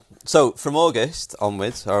So from August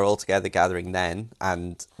onwards, our All Together gathering then,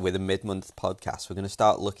 and with a mid-month podcast, we're going to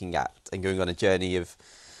start looking at and going on a journey of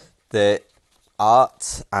the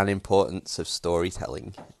art and importance of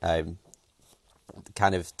storytelling,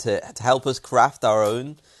 kind of to help us craft our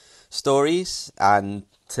own stories and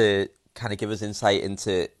to kind of give us insight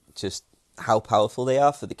into just how powerful they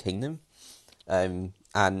are for the kingdom,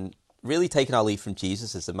 and really taking our lead from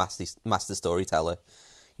Jesus as the master storyteller.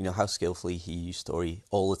 You know, how skillfully he used story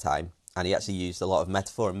all the time. And he actually used a lot of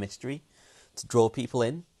metaphor and mystery to draw people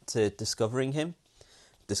in to discovering him,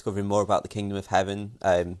 discovering more about the kingdom of heaven,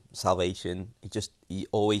 salvation. He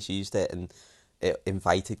always used it, and it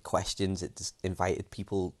invited questions. It invited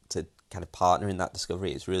people to kind of partner in that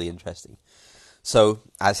discovery. It's really interesting. So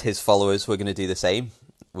as his followers, we're going to do the same.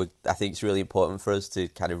 I think it's really important for us to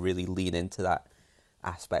kind of really lean into that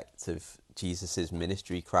aspect of Jesus's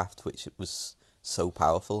ministry craft, which was so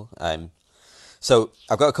powerful. So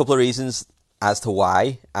I've got a couple of reasons as to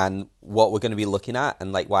why and what we're going to be looking at,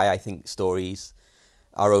 and like why I think stories,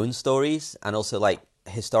 our own stories, and also like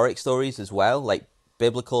historic stories as well, like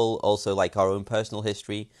biblical, also like our own personal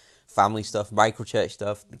history, family stuff, microchurch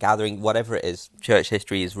stuff, gathering, whatever it is, church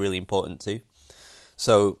history is really important too.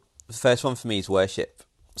 So the first one for me is worship.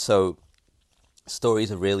 So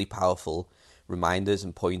stories are really powerful reminders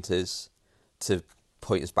and pointers to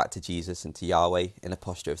point us back to Jesus and to Yahweh in a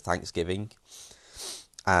posture of thanksgiving.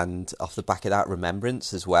 And off the back of that,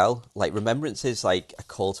 remembrance as well. Like, remembrance is like a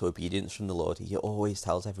call to obedience from the Lord. He always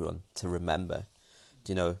tells everyone to remember.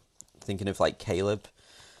 You know, thinking of like Caleb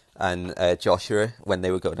and Joshua when they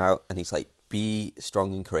were going out, and he's like, be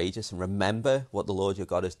strong and courageous and remember what the Lord your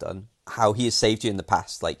God has done, how he has saved you in the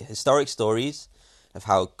past. Like, historic stories of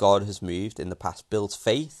how God has moved in the past builds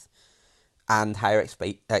faith and higher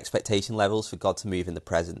expectation levels for God to move in the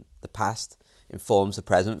present. The past informs the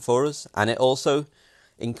present for us, and it also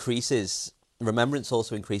remembrance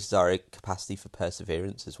also increases our capacity for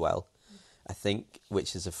perseverance as well, I think,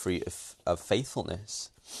 which is a fruit of faithfulness.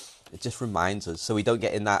 It just reminds us, so we don't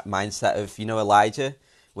get in that mindset of, you know, Elijah,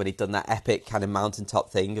 when he'd done that epic kind of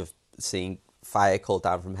mountaintop thing of seeing fire called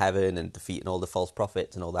down from heaven and defeating all the false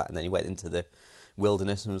prophets and all that, and then he went into the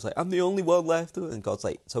wilderness and was like, I'm the only one left, and God's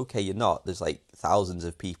like, it's okay, you're not, there's like thousands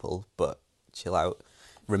of people, but chill out,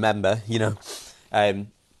 remember, you know.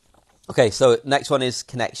 Okay, so next one is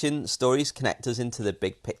connection. Stories connect us into the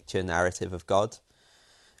big picture narrative of God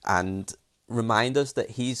and remind us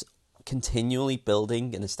that he's continually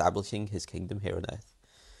building and establishing his kingdom here on earth.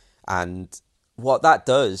 And what that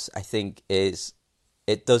does, I think, is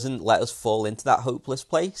it doesn't let us fall into that hopeless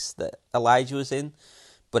place that Elijah was in,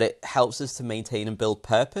 but it helps us to maintain and build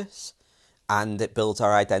purpose, and it builds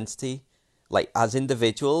our identity, like as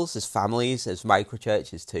individuals, as families, as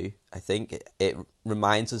microchurches too. I think it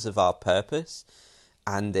reminds us of our purpose,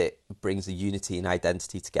 and it brings a unity and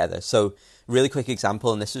identity together. So, really quick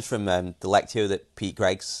example, and this is from the lectio that Pete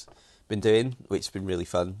Gregg's been doing, which has been really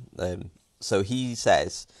fun. So he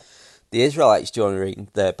says, the Israelites during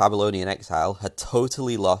the Babylonian exile had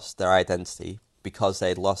totally lost their identity because they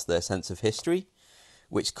had lost their sense of history,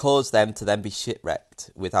 which caused them to then be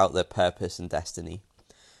shipwrecked without their purpose and destiny.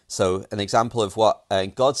 So an example of what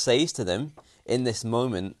God says to them in this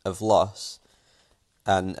moment of loss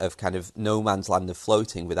and of kind of no man's land of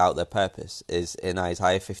floating without their purpose is in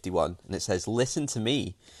Isaiah 51. And it says, listen to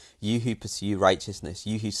me, you who pursue righteousness,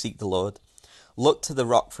 you who seek the Lord. Look to the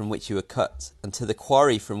rock from which you were cut, and to the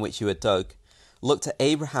quarry from which you were dug. Look to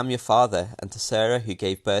Abraham your father, and to Sarah who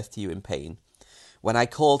gave birth to you in pain. When I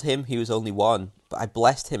called him, he was only one, but I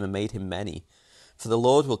blessed him and made him many. For the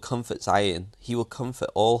Lord will comfort Zion, he will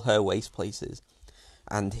comfort all her waste places.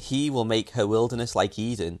 And he will make her wilderness like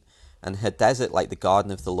Eden, and her desert like the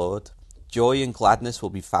garden of the Lord. Joy and gladness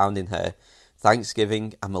will be found in her,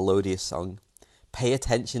 thanksgiving and melodious song. Pay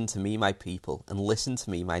attention to me, my people, and listen to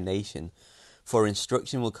me, my nation. For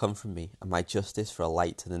instruction will come from me, and my justice for a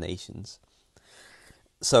light to the nations.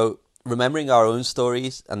 So, remembering our own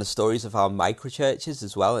stories and the stories of our microchurches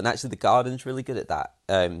as well, and actually the Garden's really good at that.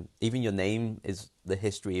 Even your name is the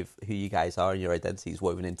history of who you guys are, and your identity is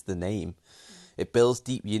woven into the name. It builds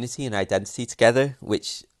deep unity and identity together,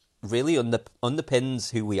 which really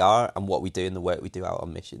underpins who we are and what we do and the work we do out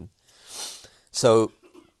on mission. So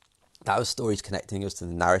that was stories connecting us to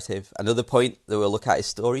the narrative. Another point that we'll look at is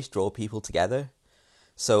stories draw people together.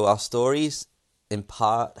 So our stories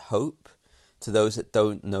impart hope to those that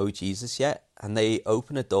don't know Jesus yet, and they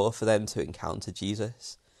open a door for them to encounter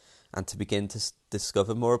Jesus and to begin to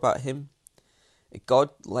discover more about him. God,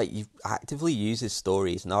 actively uses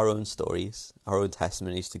stories and our own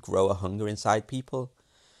testimonies to grow a hunger inside people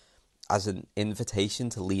as an invitation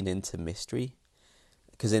to lean into mystery,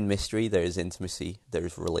 Because in mystery there is intimacy, there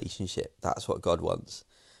is relationship. That's what God wants.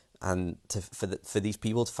 And for these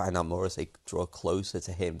people to find out more as they draw closer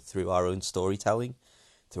to him through our own storytelling,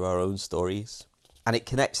 through our own stories. And it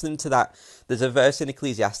connects them to that. There's a verse in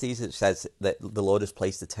Ecclesiastes that says that the Lord has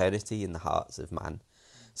placed eternity in the hearts of man.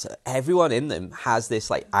 So everyone in them has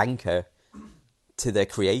this like anchor to their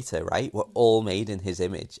creator, right? We're all made in his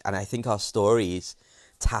image. And I think our stories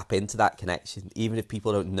tap into that connection, even if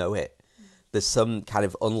people don't know it. There's some kind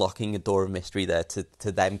of unlocking a door of mystery there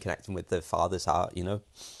to them connecting with the Father's heart, you know,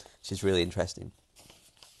 which is really interesting.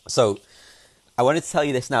 So I wanted to tell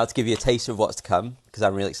you this now to give you a taste of what's to come, because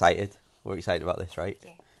I'm really excited. We're excited about this, right?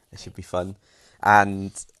 Yeah. It should be fun.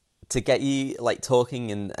 And to get you like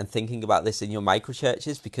talking and thinking about this in your micro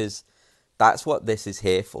churches, because that's what this is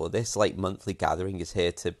here for. This like monthly gathering is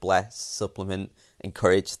here to bless, supplement,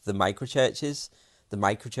 encourage the micro churches. The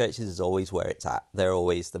micro churches is always where it's at. They're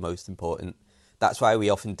always the most important. That's why we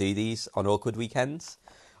often do these on awkward weekends,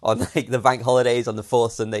 on like the bank holidays, on the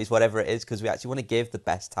fourth Sundays, whatever it is, because we actually want to give the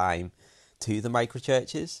best time to the micro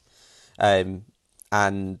churches. And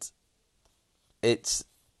it's,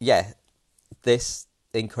 yeah, this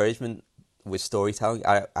encouragement with storytelling.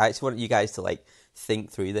 I actually want you guys to like think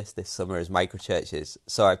through this summer as micro churches.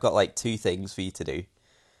 So I've got like 2 things for you to do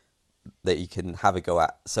that you can have a go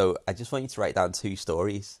at. So I just want you to write down 2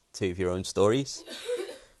 stories, 2 of your own stories.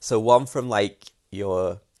 So one from like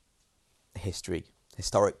your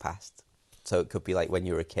historic past. So it could be like when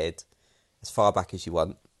you were a kid, as far back as you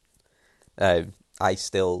want. I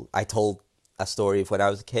told a story of when I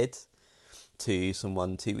was a kid to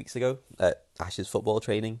someone 2 weeks ago at Ash's football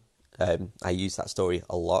training. I use that story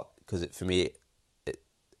a lot because for me,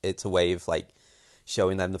 it's a way of like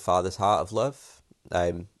showing them the Father's heart of love,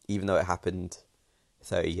 even though it happened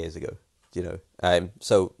 30 years ago, you know.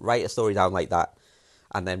 So write a story down like that,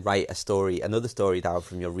 and then write another story down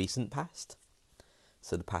from your recent past,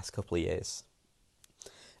 so the past couple of years.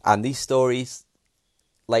 And these stories,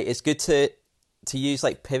 like, it's good to use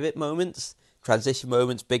like pivot moments, transition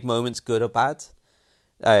moments, big moments, good or bad.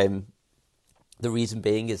 The reason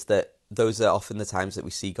being is that those are often the times that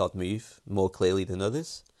we see God move more clearly than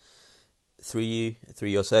others through you, through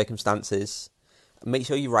your circumstances. Make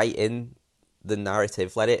sure you write in the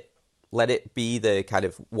narrative. Let it be the kind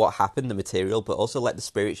of what happened, the material, but also let the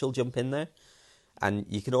spiritual jump in there. And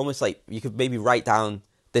you can almost like, you could maybe write down,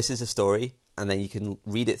 this is a story, and then you can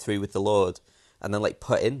read it through with the Lord, and then like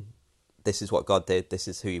put in, this is what God did, this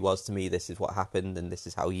is who he was to me, this is what happened, and this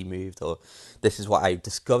is how he moved, or this is what I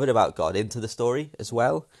discovered about God into the story as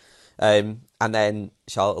well. And then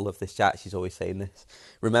Charlotte will love this chat, she's always saying this.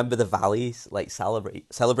 Remember the valleys, like celebrate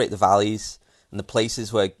the valleys and the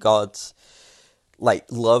places where God's like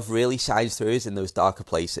love really shines through is in those darker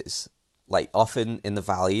places. Like often in the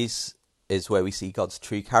valleys is where we see God's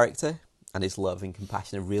true character, and his love and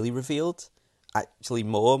compassion are really revealed. Actually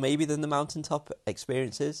more maybe than the mountaintop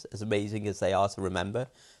experiences, as amazing as they are to remember.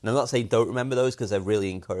 And I'm not saying don't remember those, because they're really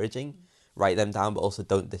encouraging. Write them down, but also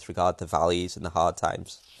don't disregard the valleys and the hard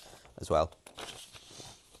times as well.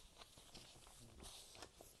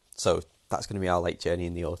 So that's going to be our like journey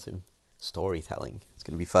in the autumn, storytelling. It's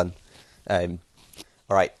going to be fun.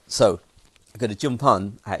 All right, so I'm going to jump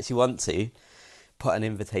on. I actually want to put an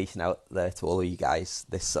invitation out there to all of you guys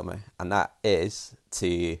this summer, and that is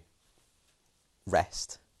to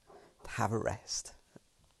rest, to have a rest.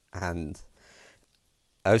 And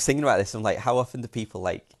I was thinking about this, I'm like, how often do people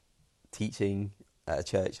like teaching at a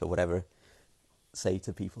church or whatever say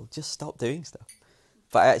to people, just stop doing stuff?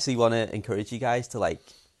 But I actually want to encourage you guys to like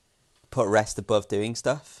put rest above doing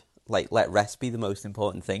stuff. Like let rest be the most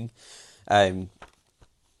important thing.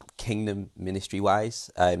 Kingdom ministry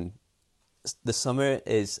wise, the summer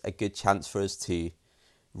is a good chance for us to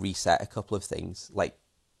reset a couple of things. Like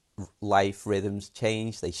life rhythms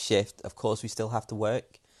change, they shift. Of course we still have to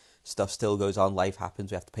work, stuff still goes on, life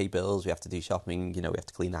happens, we have to pay bills, we have to do shopping, you know, we have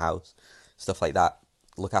to clean the house, stuff like that,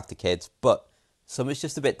 look after kids. But summer's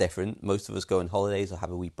just a bit different. Most of us go on holidays or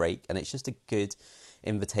have a wee break, and it's just a good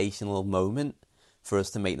invitational moment for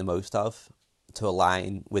us to make the most of, to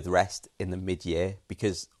align with rest in the mid-year,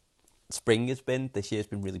 because this year's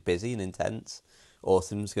been really busy and intense.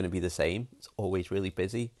 Autumn's going to be the same. It's always really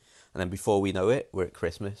busy. And then before we know it, we're at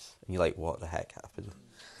Christmas. And you're like, what the heck happened?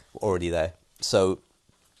 We're already there. So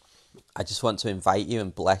I just want to invite you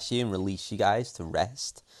and bless you and release you guys to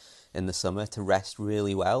rest in the summer, to rest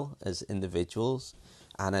really well as individuals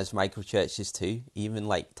and as micro churches too. Even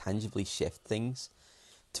like tangibly shift things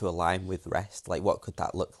to align with rest. Like what could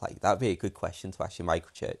that look like? That'd be a good question to ask your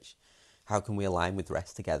micro church. How can we align with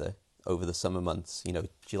rest together over the summer months, you know,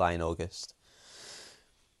 July and August?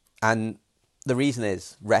 And the reason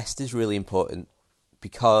is rest is really important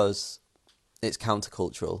because it's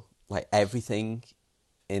countercultural. Like everything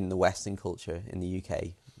in the Western culture in the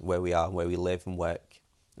UK, where we are, where we live and work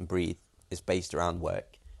and breathe, is based around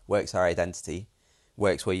work. Work's our identity.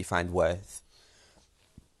 Work's where you find worth.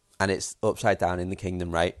 And it's upside down in the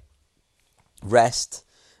kingdom, right? Rest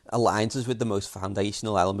aligns us with the most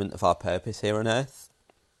foundational element of our purpose here on earth,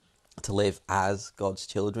 to live as God's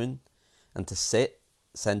children and to sit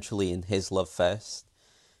centrally in his love first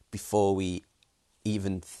before we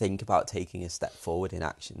even think about taking a step forward in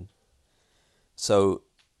action. So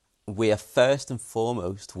we are first and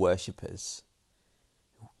foremost worshippers,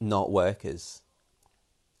 not workers.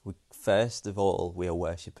 First of all, we are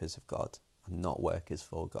worshippers of God and not workers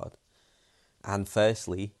for God. And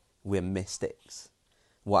firstly, we're mystics.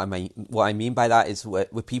 What I mean by that is we're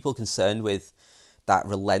people concerned with that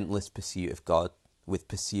relentless pursuit of God, with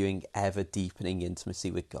pursuing ever deepening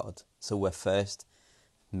intimacy with God. So we're first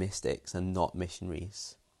mystics and not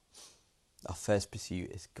missionaries. Our first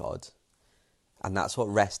pursuit is God. And that's what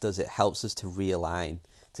rest does. It helps us to realign,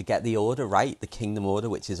 to get the order right, the kingdom order,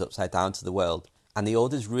 which is upside down to the world. And the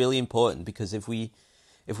order is really important because if we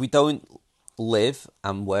don't live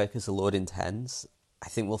and work as the Lord intends, I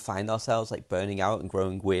think we'll find ourselves like burning out and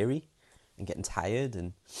growing weary and getting tired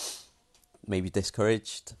and maybe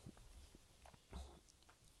discouraged.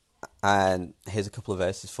 And here's a couple of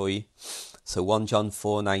verses for you. So 1 John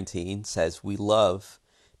 4:19 says, "We love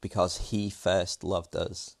because he first loved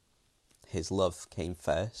us." His love came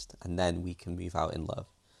first, and then we can move out in love.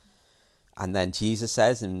 And then Jesus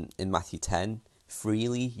says in Matthew 10,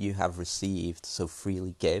 "Freely you have received, so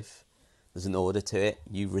freely give." There's an order to it.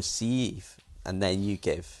 You receive, and then you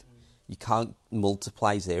give. You can't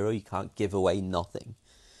multiply zero. You can't give away nothing.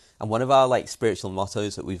 And one of our spiritual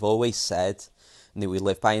mottos that we've always said and that we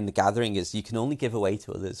live by in the gathering is you can only give away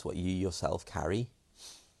to others what you yourself carry.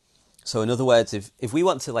 So in other words, if we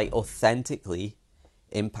want to authentically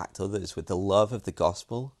impact others with the love of the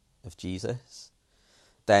gospel of Jesus,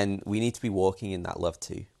 then we need to be walking in that love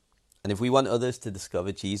too. And if we want others to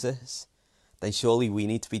discover Jesus, then surely we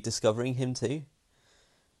need to be discovering him too.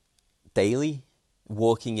 Daily,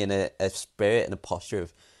 walking in a spirit and a posture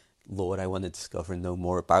of, Lord, I want to discover and know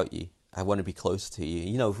more about you. I want to be closer to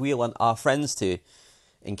you. If we want our friends to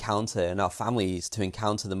encounter and our families to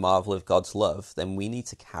encounter the marvel of God's love, then we need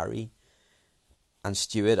to carry and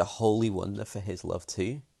steward a holy wonder for his love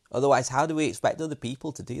too. Otherwise, how do we expect other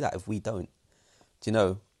people to do that if we don't?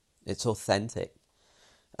 It's authentic.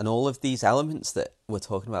 And all of these elements that we're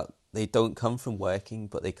talking about, they don't come from working,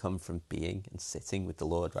 but they come from being and sitting with the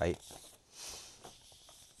Lord, right?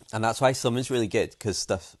 And that's why summer's really good, because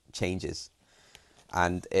stuff changes.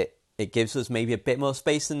 And it gives us maybe a bit more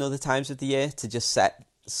space than other times of the year to just set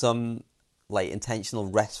some intentional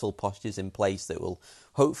restful postures in place that will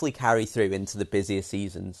hopefully carry through into the busier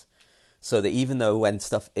seasons, so that even though when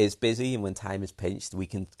stuff is busy and when time is pinched, we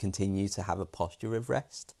can continue to have a posture of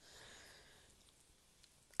rest.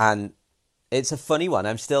 And it's a funny one.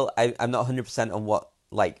 I'm not 100% on what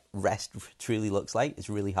rest truly looks like. It's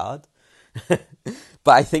really hard.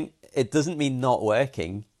 But I think it doesn't mean not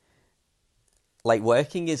working.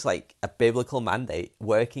 Working is a biblical mandate.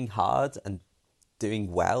 Working hard and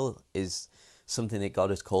doing well is something that God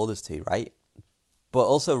has called us to, right? But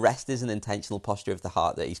also rest is an intentional posture of the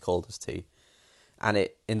heart that he's called us to. And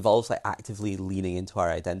it involves actively leaning into our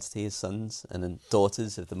identity as sons and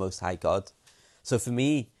daughters of the Most High God. So for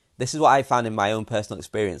me, this is what I found in my own personal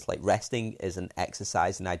experience. Resting is an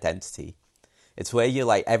exercise in identity. It's where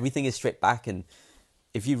you're everything is stripped back, and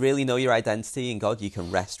if you really know your identity in God, you can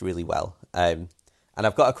rest really well. And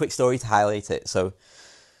I've got a quick story to highlight it. So,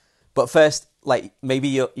 but first, maybe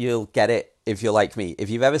you'll get it if you're like me. If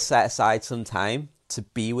you've ever set aside some time to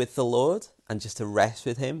be with the Lord and just to rest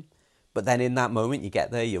with him, but then in that moment you get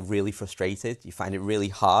there, you're really frustrated, you find it really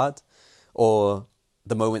hard, or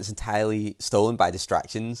the moment's entirely stolen by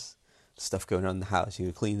distractions, stuff going on in the house,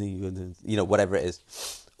 you're cleaning, whatever it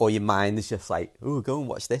is. Or your mind is just oh, go and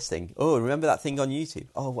watch this thing. Oh, remember that thing on YouTube?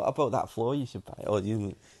 Oh, what about that floor you should buy? Or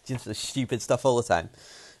just the stupid stuff all the time.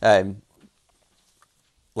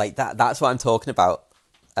 That's what I'm talking about.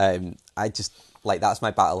 I just, that's my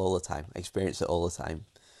battle all the time. I experience it all the time.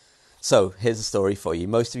 So, here's a story for you.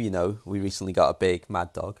 Most of you know, we recently got a big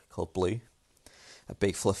mad dog called Blue. A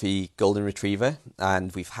big fluffy golden retriever.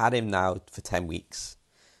 And we've had him now for 10 weeks.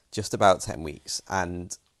 Just about 10 weeks.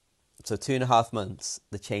 And so 2.5 months,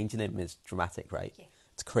 the change in him is dramatic, right? Yeah.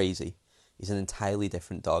 It's crazy. He's an entirely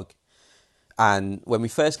different dog. And when we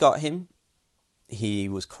first got him, he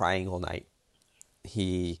was crying all night.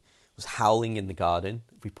 He was howling in the garden.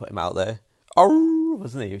 We put him out there. Oh,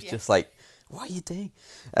 wasn't he? He was just what are you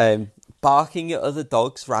doing? Barking at other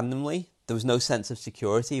dogs randomly. There was no sense of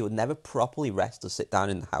security. He would never properly rest or sit down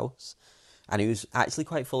in the house. And he was actually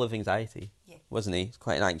quite full of anxiety, wasn't he? He's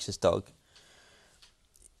quite an anxious dog.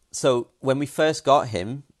 So when we first got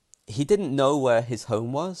him, he didn't know where his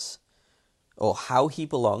home was, or how he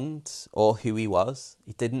belonged, or who he was.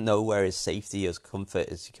 He didn't know where his safety, his comfort,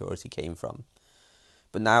 his security came from.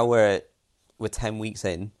 But now we're 10 weeks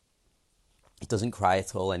in, he doesn't cry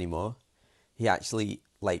at all anymore. He actually,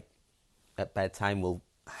 like, at bedtime will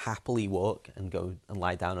happily walk and go and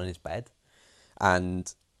lie down on his bed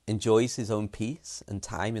and enjoys his own peace and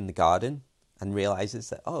time in the garden and realizes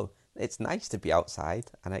that, oh, it's nice to be outside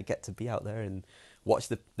and I get to be out there and watch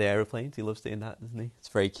the aeroplanes. He loves doing that, doesn't he? It's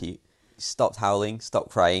very cute. He stopped howling,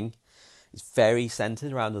 stopped crying. He's very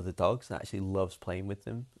centered around other dogs and actually loves playing with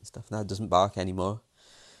them and stuff. Now doesn't bark anymore.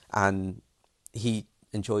 And he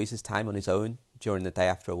enjoys his time on his own during the day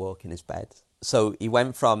after a walk in his bed. So he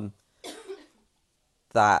went from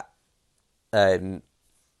that kind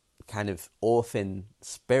of orphan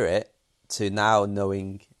spirit to now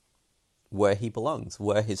knowing where he belongs,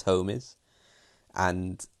 where his home is.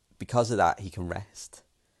 And because of that, he can rest.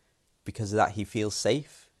 Because of that, he feels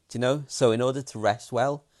safe. Do you know? So in order to rest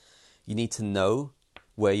well, you need to know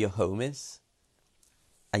where your home is.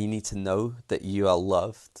 And you need to know that you are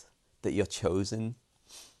loved, that you're chosen,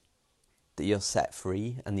 that you're set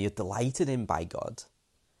free, and that you're delighted in by God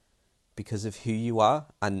because of who you are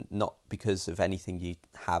and not because of anything you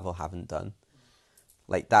have or haven't done.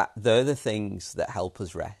 Like that, they're the things that help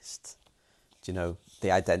us rest. Do you know,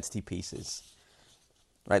 the identity pieces.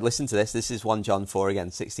 Right, listen to this. This is 1 John 4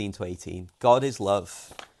 again, 16 to 18. God is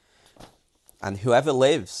love. And whoever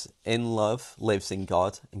lives in love lives in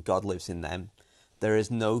God, and God lives in them. There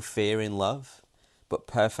is no fear in love, but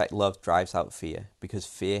perfect love drives out fear, because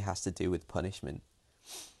fear has to do with punishment.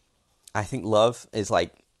 I think love is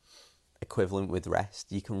like equivalent with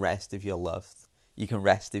rest. You can rest if you're loved. You can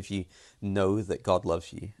rest if you know that God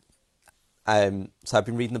loves you. So I've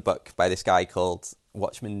been reading a book by this guy called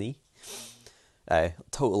Watchman Nee.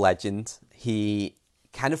 Total legend. He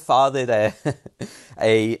kind of fathered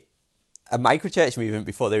a microchurch movement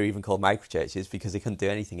before they were even called microchurches because they couldn't do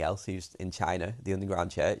anything else. He was in China, the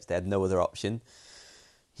underground church. They had no other option.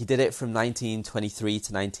 He did it from 1923 to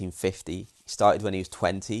 1950. He started when he was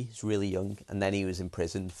 20. He was really young. And then he was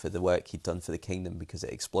imprisoned for the work he'd done for the kingdom because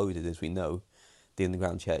it exploded, as we know, the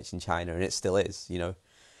underground church in China. And it still is, you know.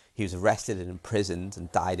 He was arrested and imprisoned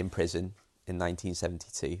and died in prison in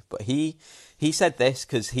 1972. But he said this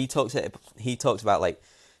because he talks about like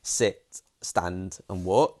sit, stand and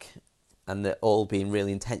walk, and that all being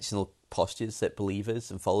really intentional postures that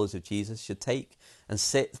believers and followers of Jesus should take. And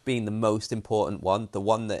sit being the most important one, the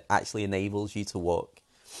one that actually enables you to walk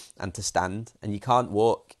and to stand. And you can't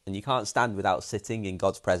walk and you can't stand without sitting in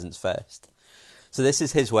God's presence first. So this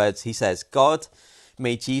is his words. He says, God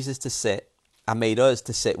made Jesus to sit and made us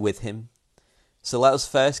to sit with him. So let us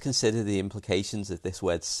first consider the implications of this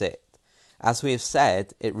word sit. As we have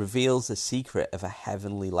said, it reveals the secret of a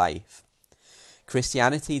heavenly life.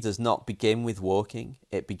 Christianity does not begin with walking,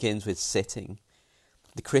 it begins with sitting.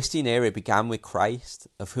 The Christian era began with Christ,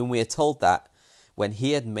 of whom we are told that, when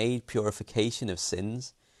he had made purification of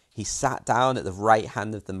sins, he sat down at the right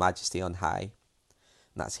hand of the Majesty on high.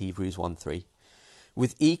 And that's Hebrews 1:3.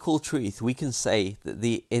 With equal truth, we can say that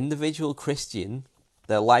the individual Christian,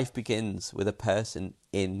 their life begins with a person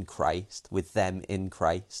in Christ, with them in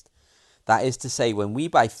Christ. That is to say, when we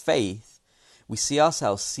by faith, we see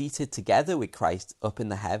ourselves seated together with Christ up in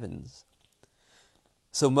the heavens.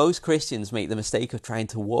 So most Christians make the mistake of trying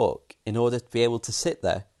to walk in order to be able to sit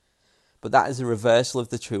there. But that is a reversal of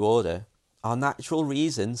the true order. Our natural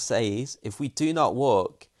reason says, if we do not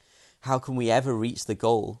walk, how can we ever reach the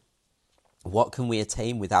goal? What can we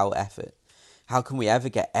attain without effort? How can we ever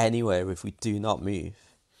get anywhere if we do not move?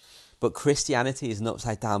 But Christianity is an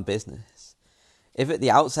upside down business. If at the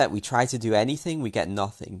outset we try to do anything, we get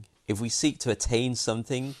nothing. If we seek to attain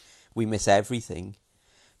something, we miss everything.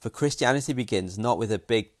 For Christianity begins not with a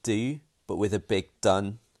big do, but with a big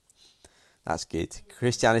done. That's good.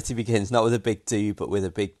 Christianity begins not with a big do, but with a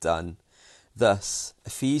big done. Thus,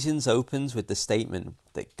 Ephesians opens with the statement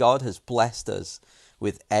that God has blessed us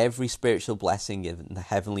with every spiritual blessing in the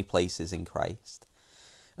heavenly places in Christ.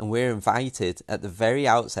 And we're invited at the very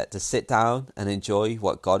outset to sit down and enjoy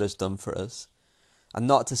what God has done for us, and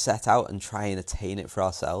not to set out and try and attain it for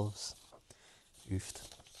ourselves. Oofed.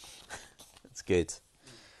 That's good.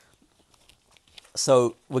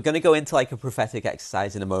 So we're going to go into like a prophetic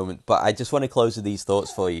exercise in a moment, but I just want to close with these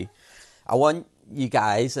thoughts for you. I want you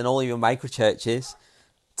guys and all of your microchurches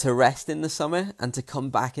to rest in the summer and to come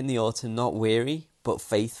back in the autumn not weary, but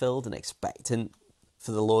faith-filled and expectant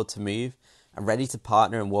for the Lord to move and ready to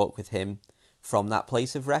partner and walk with him from that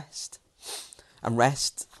place of rest. And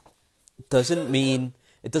rest doesn't mean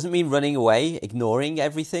running away, ignoring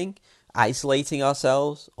everything, isolating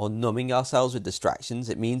ourselves or numbing ourselves with distractions.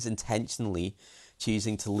 It means intentionally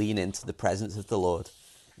choosing to lean into the presence of the Lord,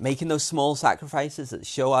 making those small sacrifices that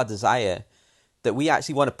show our desire that we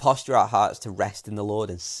actually want to posture our hearts to rest in the Lord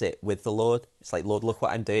and sit with the Lord. It's like, Lord, look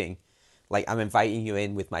what I'm doing. Like, I'm inviting you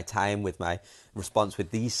in with my time, with my response,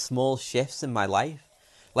 with these small shifts in my life.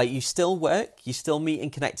 Like, you still work, you still meet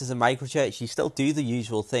and connect as a microchurch, you still do the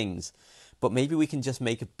usual things, but maybe we can just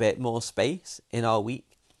make a bit more space in our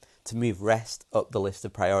week to move rest up the list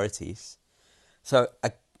of priorities. So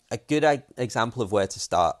a good example of where to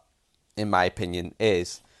start, in my opinion,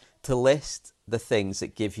 is to list the things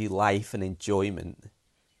that give you life and enjoyment.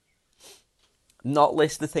 Not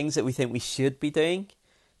list the things that we think we should be doing,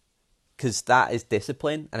 because that is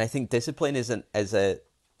discipline. And I think discipline is an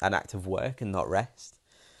act of work and not rest.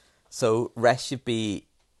 So rest should be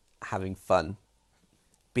having fun,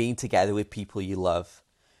 being together with people you love,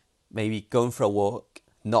 maybe going for a walk,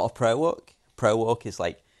 not a prayer walk. Prayer walk is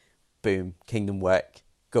like, boom, kingdom work,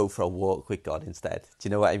 go for a walk with God instead. Do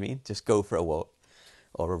you know what I mean? Just go for a walk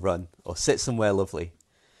or a run or sit somewhere lovely.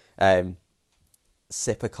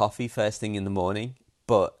 Sip a coffee first thing in the morning,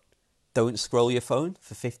 but don't scroll your phone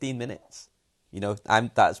for 15 minutes. You know,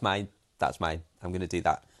 that's mine. I'm going to do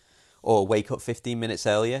that. Or wake up 15 minutes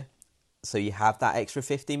earlier, so you have that extra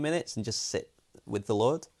 15 minutes and just sit with the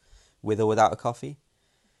Lord, with or without a coffee.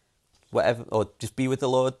 Whatever, or just be with the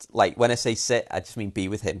Lord. Like, when I say sit, I just mean be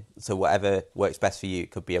with him. So whatever works best for you.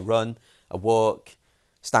 It could be a run, a walk,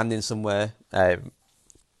 standing somewhere,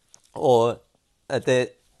 or at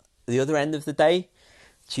the other end of the day,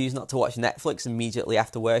 choose not to watch Netflix immediately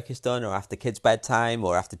after work is done, or after kids' bedtime,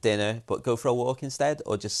 or after dinner, but go for a walk instead,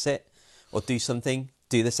 or just sit, or do something.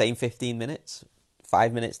 Do the same 15 minutes,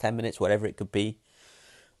 5 minutes, 10 minutes, whatever it could be.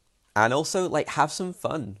 And also, like, have some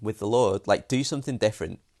fun with the Lord. Like, do something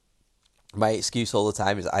different. My excuse all the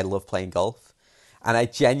time is I love playing golf. And I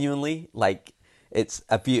genuinely, like, it's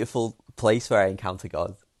a beautiful place where I encounter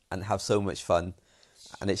God and have so much fun.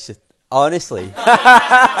 And it's just, honestly,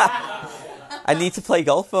 I need to play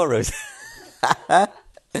golf more, Rose.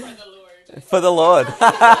 For the Lord.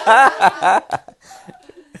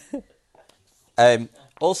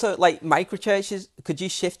 Also, like, microchurches, could you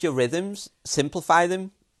shift your rhythms, simplify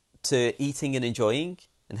them to eating and enjoying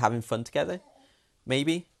and having fun together?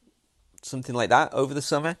 Maybe something like that over the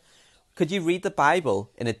summer. Could you read the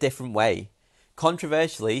Bible in a different way?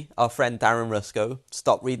 Controversially, our friend Darren Rusko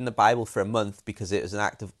stopped reading the Bible for a month because it was an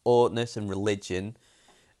act of oughtness and religion,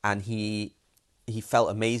 and he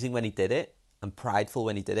felt amazing when he did it, and prideful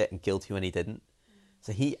when he did it, and guilty when he didn't.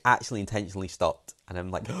 So he actually intentionally stopped, and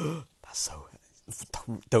I'm like, oh, that's so...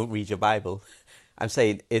 Don't read your Bible. I'm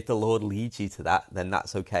saying if the Lord leads you to that, then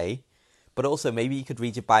that's okay. But also, maybe you could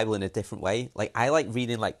read your Bible in a different way. Like, I like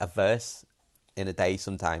reading like a verse in a day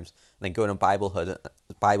sometimes, and then going on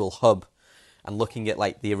Bible Hub and looking at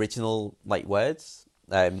like the original like words,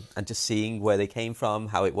 and just seeing where they came from,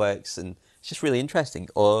 how it works, and it's just really interesting.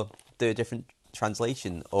 Or do a different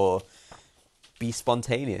translation, or be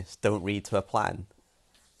spontaneous. Don't read to a plan,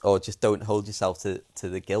 or just don't hold yourself to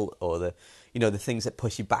the guilt or the things that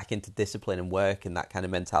push you back into discipline and work and that kind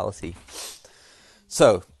of mentality.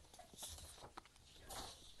 So,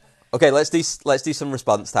 okay, let's do some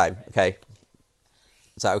response time. Okay,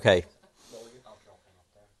 is that okay?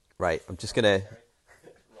 Right, I'm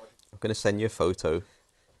gonna send you a photo.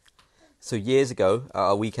 So years ago,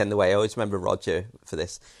 our weekend away, I always remember Roger for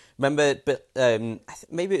this. Remember, but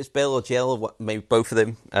maybe it was Bill or Jill, or maybe both of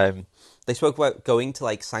them. They spoke about going to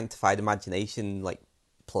like sanctified imagination, like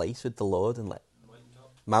place with the Lord, and like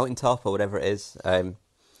mountaintop or whatever it is. So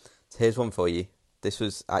here's one for you. This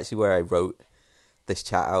was actually where I wrote this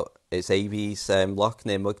chat out. It's Avies Loch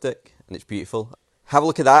near Mugdock, and it's beautiful. Have a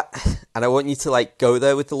look at that, and I want you to like go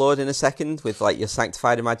there with the Lord in a second with like your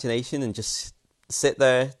sanctified imagination, and just sit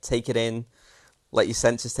there, take it in, let your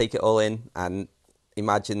senses take it all in, and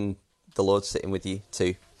imagine the Lord sitting with you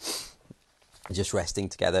too, just resting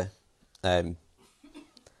together.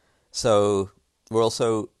 So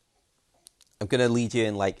I'm going to lead you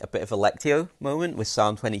in like a bit of a lectio moment with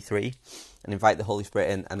Psalm 23 and invite the Holy Spirit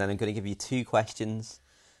in, and then I'm going to give you 2 questions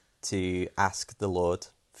to ask the Lord,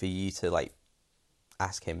 for you to like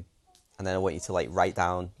ask him, and then I want you to like write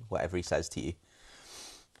down whatever he says to you.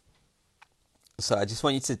 So I just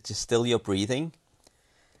want you to just still your breathing,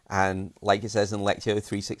 and like it says in Lectio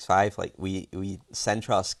 365, like we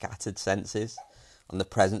center our scattered senses on the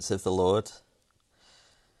presence of the Lord,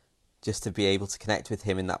 just to be able to connect with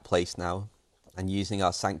him in that place now, and using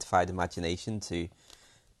our sanctified imagination to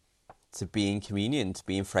be in communion, to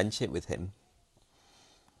be in friendship with him.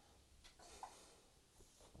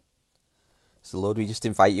 So Lord, we just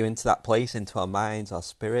invite you into that place, into our minds, our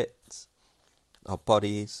spirits, our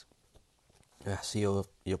bodies. We ask your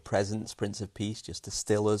presence, Prince of Peace, just to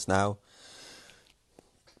still us now,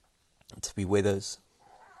 to be with us.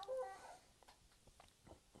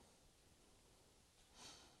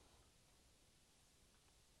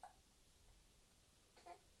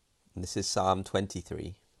 And this is Psalm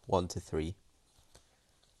 23, 1-3.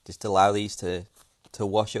 Just allow these to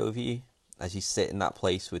wash over you as you sit in that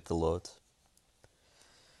place with the Lord.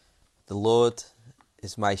 The Lord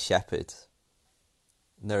is my shepherd,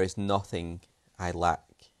 and there is nothing I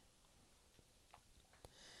lack.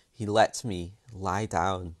 He lets me lie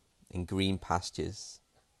down in green pastures.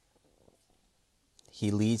 He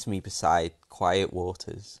leads me beside quiet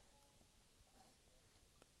waters,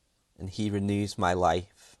 and he renews my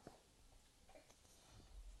life.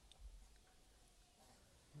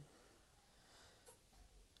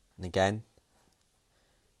 And again,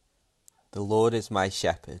 the Lord is my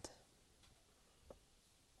shepherd.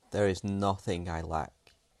 There is nothing I lack.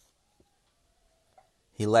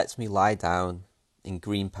 He lets me lie down in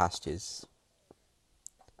green pastures,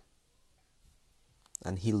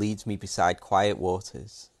 and he leads me beside quiet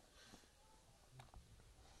waters.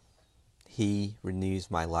 He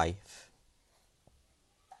renews my life.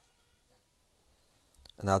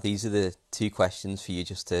 And now these are the two questions for you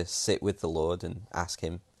just to sit with the Lord and ask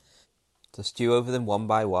him. To stew over them one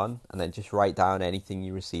by one, and then just write down anything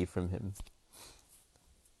you receive from him.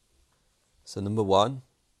 So number one,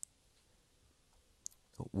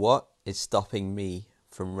 what is stopping me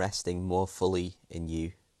from resting more fully in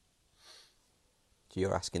you?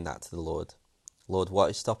 You're asking that to the Lord. Lord,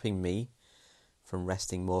 what is stopping me from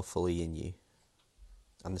resting more fully in you?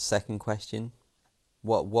 And the second question,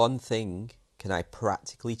 what one thing can I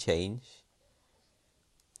practically change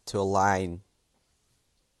to align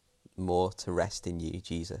more to rest in you,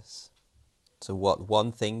 Jesus? So what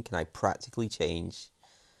one thing can I practically change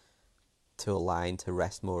to align to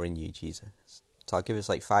rest more in you, Jesus? So I'll give us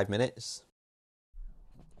like 5 minutes.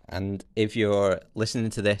 And if you're listening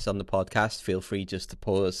to this on the podcast, feel free just to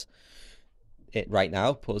pause it right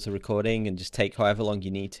now, pause the recording, and just take however long you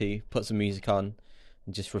need to, put some music on,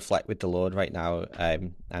 and just reflect with the Lord right now,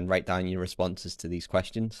 and write down your responses to these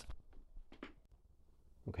questions.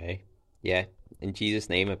 Okay, yeah. In Jesus'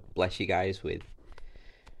 name, I bless you guys with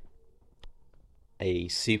a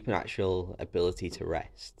supernatural ability to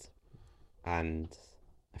rest and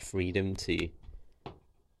a freedom to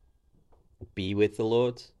be with the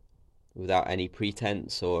Lord without any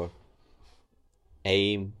pretense or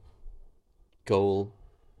aim, goal,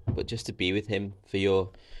 but just to be with him, for your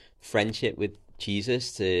friendship with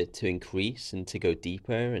Jesus to increase and to go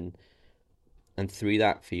deeper, and through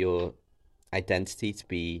that for your identity to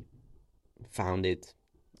be founded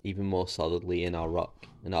even more solidly in our rock,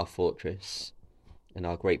 in our fortress, in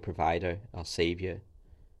our great provider, our Saviour,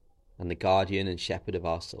 and the guardian and shepherd of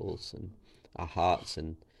our souls and our hearts,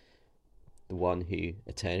 and the one who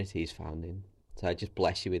eternity is found in. So I just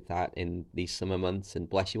bless you with that in these summer months, and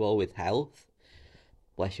bless you all with health.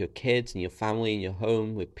 Bless your kids and your family and your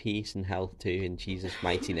home with peace and health too, in Jesus'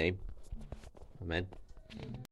 mighty name. Amen.